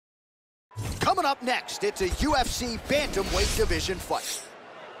Coming up next, it's a UFC bantamweight division fight.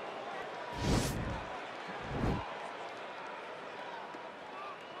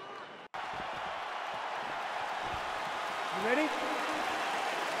 You ready? You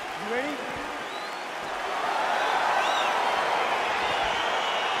ready?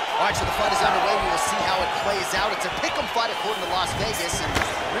 All right, so the fight is underway. We will see how it plays out. It's a pick'em fight according to Las Vegas, and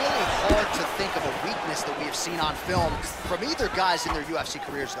really hard to think of a weakness that we have seen on film from either guys in their UFC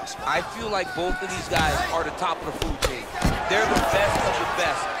careers thus far. I feel like both of these guys are the top of the food chain. They're the best of the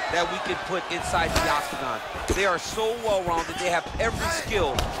best that we can put inside the octagon. They are so well-rounded. They have every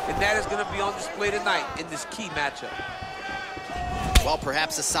skill, and that is going to be on display tonight in this key matchup. Well,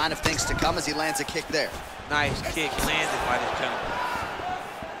 perhaps a sign of things to come as he lands a kick there. Nice kick landed by this gentleman.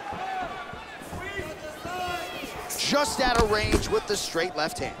 Just out of range with the straight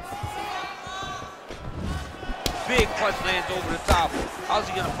left hand. Big punch lands over the top. How's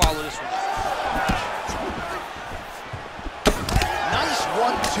he gonna follow this one? Nice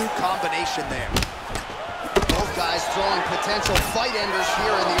 1-2 combination there. Both guys throwing potential fight enders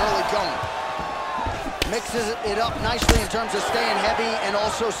here in the early going. Mixes it up nicely in terms of staying heavy and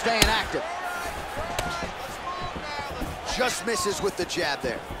also staying active. Just misses with the jab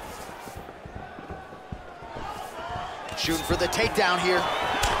there. Shooting for the takedown here. Look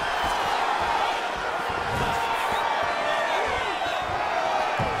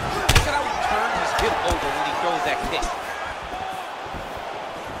at how he turns his hip over when he throws that kick.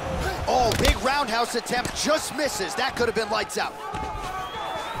 Oh, big roundhouse attempt, just misses. That could have been lights out.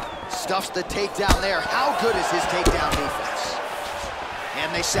 Stuffs the takedown there. How good is his takedown defense?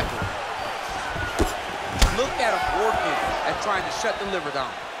 And they separate. Look at him working at trying to shut the liver down.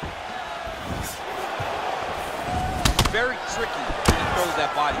 Very tricky when he throws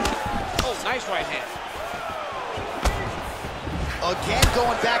that body. Oh, nice right hand. Again,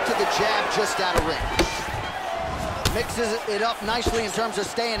 going back to the jab, just out of range. Mixes it up nicely in terms of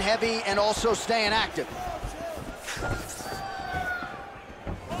staying heavy and also staying active.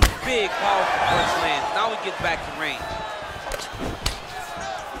 Big, powerful punch lands. Now we get back to range.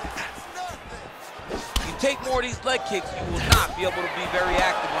 You take more of these leg kicks, you will not be able to be very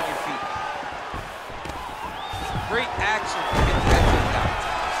active on your feet. Great action to get that takedown.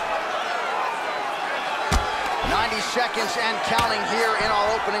 90 seconds and counting here in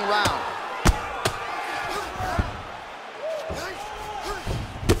our opening round.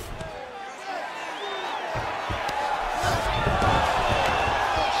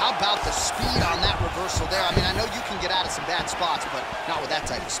 How about the speed on that reversal there? I mean, I know you can get out of some bad spots, but not with that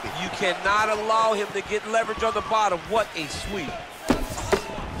type of speed. You cannot allow him to get leverage on the bottom. What a sweep.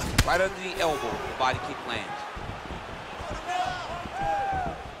 Right under the elbow, the body kick lands.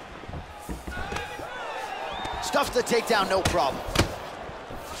 Stuffs the takedown, no problem.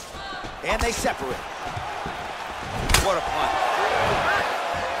 And they separate. What a punch.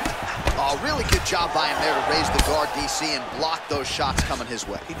 Oh, really good job by him there to raise the guard, DC, and block those shots coming his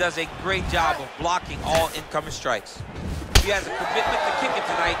way. He does a great job of blocking all incoming strikes. He has a commitment to kicking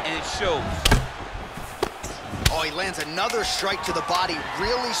tonight, and it shows. Oh, he lands another strike to the body,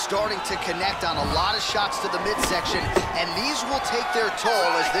 really starting to connect on a lot of shots to the midsection, and these will take their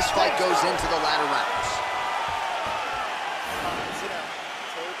toll as this fight goes into the latter rounds.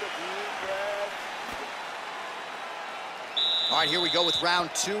 All right, here we go with round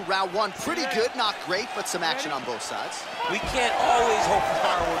two. Round one, pretty good, not great, but some action on both sides. We can't always hope for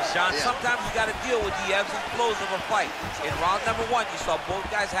fireworks, John. Yeah. Sometimes you got to deal with the ebbs and flows of a fight. In round number one, you saw both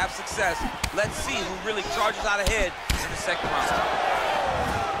guys have success. Let's see who really charges out ahead in the second round.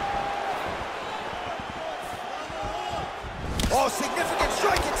 Oh, significant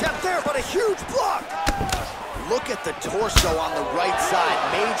strike attempt there, but a huge block. Look at the torso on the right side.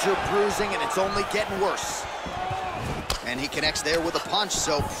 Major bruising, and it's only getting worse. And he connects there with a punch,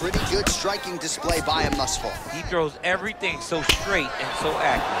 so pretty good striking display by him thus far. He throws everything so straight and so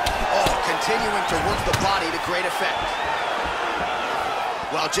accurate. Oh, continuing to work the body to great effect.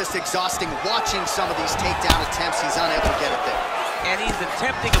 Well, just exhausting watching some of these takedown attempts. He's unable to get it there. And he's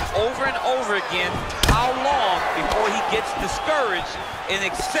attempting them over and over again. How long before he gets discouraged and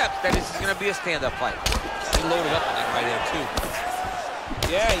accepts that this is going to be a stand-up fight? He loaded up on that right there, too.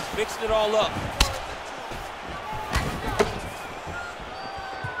 Yeah, he's mixing it all up.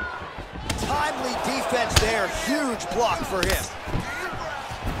 Timely defense there. Huge block for him.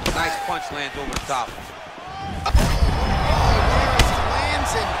 Nice punch lands over the top.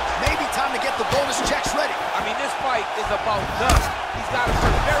 Lands, and maybe time to get the bonus checks ready. I mean, this fight is about dust. He's got a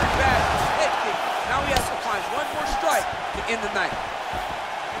very bad head kick. Now he has to find one more strike to end the night.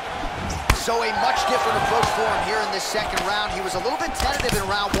 So a much different approach for him here in this second round. He was a little bit tentative in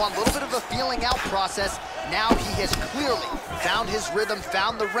round one, a little bit of a feeling out process. Now he has clearly found his rhythm,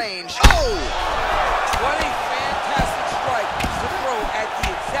 found the range. Oh! What a fantastic strike to throw at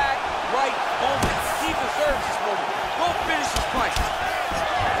the exact right moment. He deserves this moment. Go finish his fight.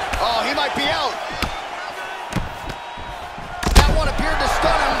 Oh, he might be out. That one appeared to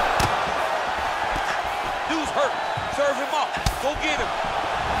stun him. Dude's hurt. Serve him up. Go get him.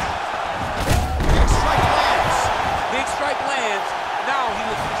 Big strike lands. Big strike lands. Now he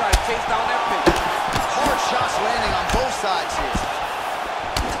looks to try to chase down that pitch. Hard shots landing on both sides here.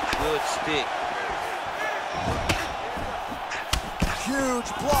 Good stick. Huge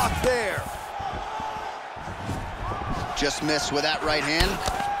block there. Just missed with that right hand.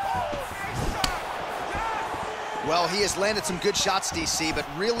 Well, he has landed some good shots, DC, but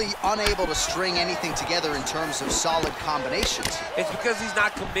really unable to string anything together in terms of solid combinations. It's because he's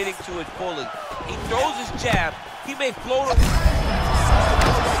not committing to it fully. He throws his jab. He may float up.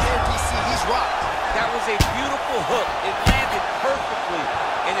 DC, he's rocked. That was a beautiful hook. It landed perfectly,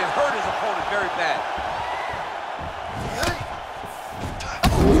 and it hurt his opponent very bad.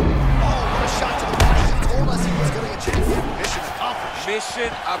 Oh, what a shot to the body. He told us he was going to achieve it. Mission accomplished.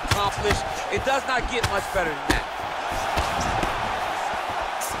 Mission accomplished. It does not get much better than that.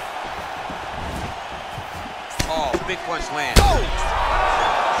 Oh, big punch lands. Oh!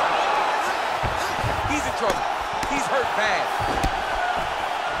 He's in trouble. He's hurt bad.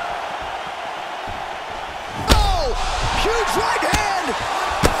 Oh! Huge right hand!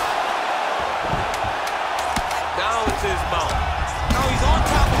 Now it's his mouth. Now he's on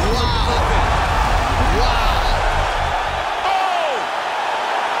top of him. Wow. Wow. Oh!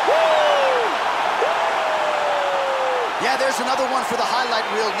 Woo! Yeah, there's another one for the highlight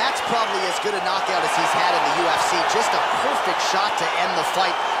reel, and that's probably as good a knockout as he's had in the UFC. Just a perfect shot to end the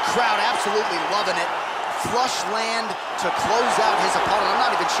fight. Crowd absolutely loving it. Flush land to close out his opponent. I'm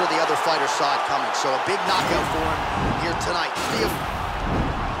not even sure the other fighter saw it coming, so a big knockout for him here tonight.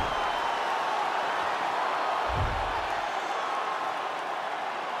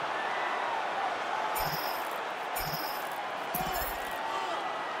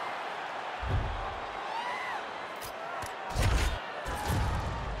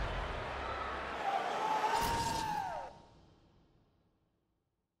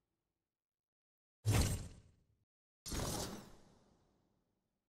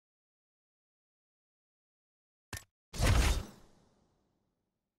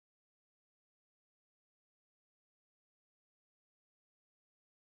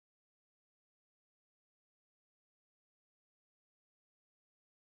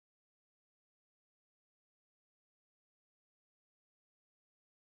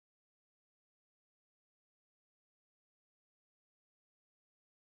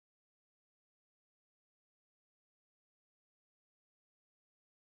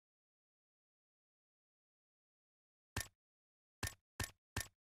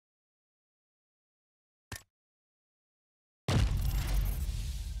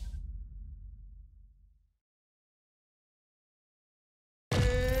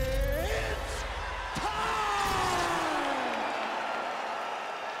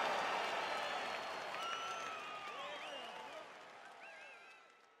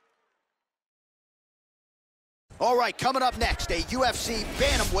 All right, coming up next, a UFC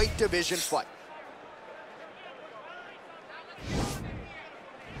bantamweight division fight.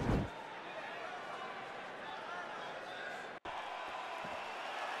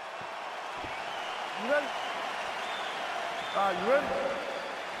 You ready? You ready?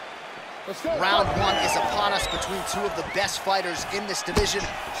 Let's go. Round one is upon us between two of the best fighters in this division.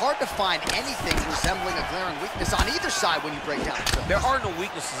 Hard to find anything resembling a glaring weakness on either side when you break down the film. There are no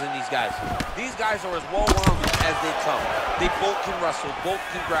weaknesses in these guys. These guys are as well-rounded as they come. They both can wrestle, both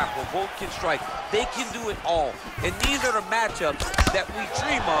can grapple, both can strike. They can do it all. And these are the matchups that we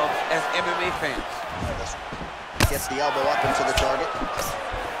dream of as MMA fans. Gets the elbow up into the target.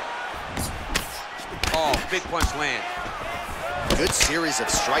 Oh, big punch land. Good series of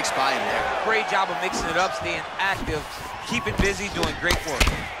strikes by him there. Great job of mixing it up, staying active, keeping busy, doing great work.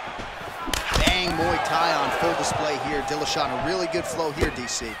 Bang Muay Thai on full display here. Dillashaw, a really good flow here,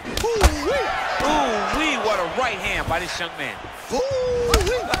 DC. Ooh-wee! Ooh-wee, what a right hand by this young man.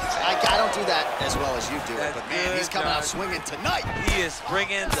 Ooh-wee! I don't do that as well as you do it, That's but man, good, he's coming out John. swinging tonight. He is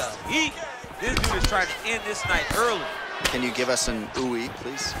bringing the heat. This dude is trying to end this night early. Can you give us an ooh-wee,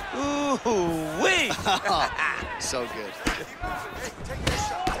 please? Ooh-wee! So good.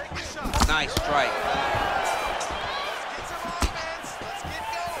 Nice strike.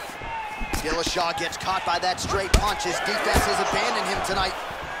 Dillashaw gets caught by that straight punch. His defense has abandoned him tonight.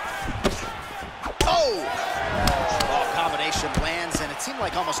 It seemed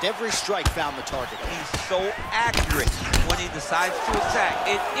like almost every strike found the target. He's so accurate when he decides to attack.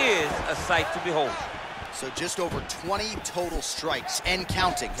 It is a sight to behold. So just over 20 total strikes and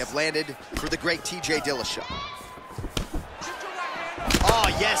counting have landed for the great TJ Dillashaw. Oh,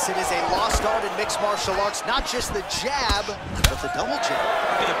 yes, it is a lost art in mixed martial arts. Not just the jab, but the double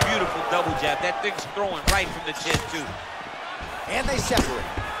jab. It's a beautiful double jab. That thing's throwing right from the chin, too. And they separate.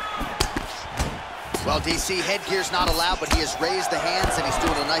 Well, DC, headgear's not allowed, but he has raised the hands, and he's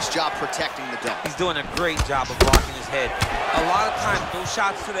doing a nice job protecting the dome. He's doing a great job of blocking his head. A lot of times, those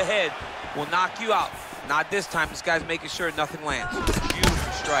shots to the head will knock you out. Not this time. This guy's making sure nothing lands.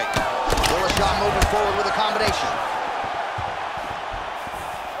 Beautiful strike. Dillashaw moving forward with a combination.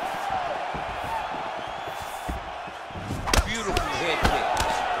 Beautiful head kick.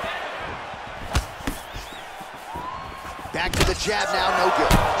 Back to the jab now, no good.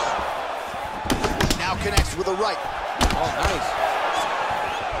 Now connects with a right. Oh, nice.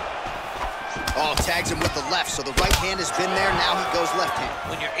 Oh, tags him with the left, so the right hand has been there, now he goes left hand.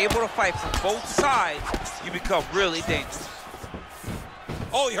 When you're able to fight from both sides, you become really dangerous.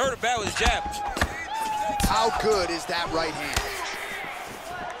 Oh, he hurt him bad with his jab. How good is that right hand?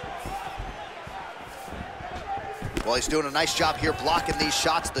 Well, he's doing a nice job here blocking these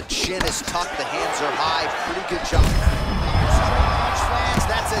shots. The chin is tucked, the hands are high. Pretty good job. Punch lands,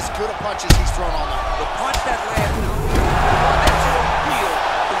 that's as good a punch as he's thrown all night. The punch that lands, the one that you don't feel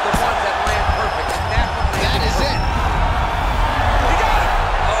is the one that lands perfect. And that one lands That is perfect. it. He got it.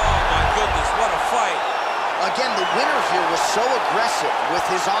 Oh, my goodness, what a fight. Again, the winner here was so aggressive with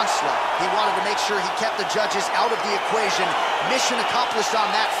his onslaught. He wanted to make sure he kept the judges out of the equation. Mission accomplished on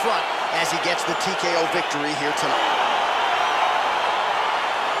that front as he gets the TKO victory here tonight.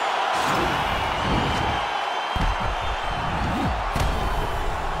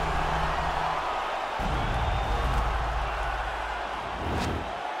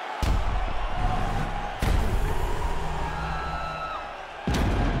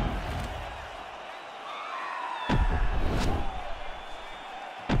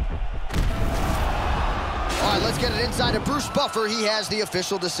 Let's get it inside of Bruce Buffer. He has the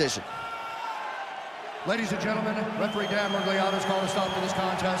official decision. Ladies and gentlemen, referee Dan Murgliano has called a stop to this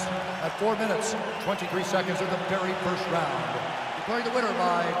contest at 4 minutes, 23 seconds of the very first round. Declaring the winner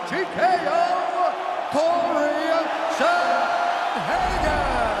by TKO, Cory Sandhagen.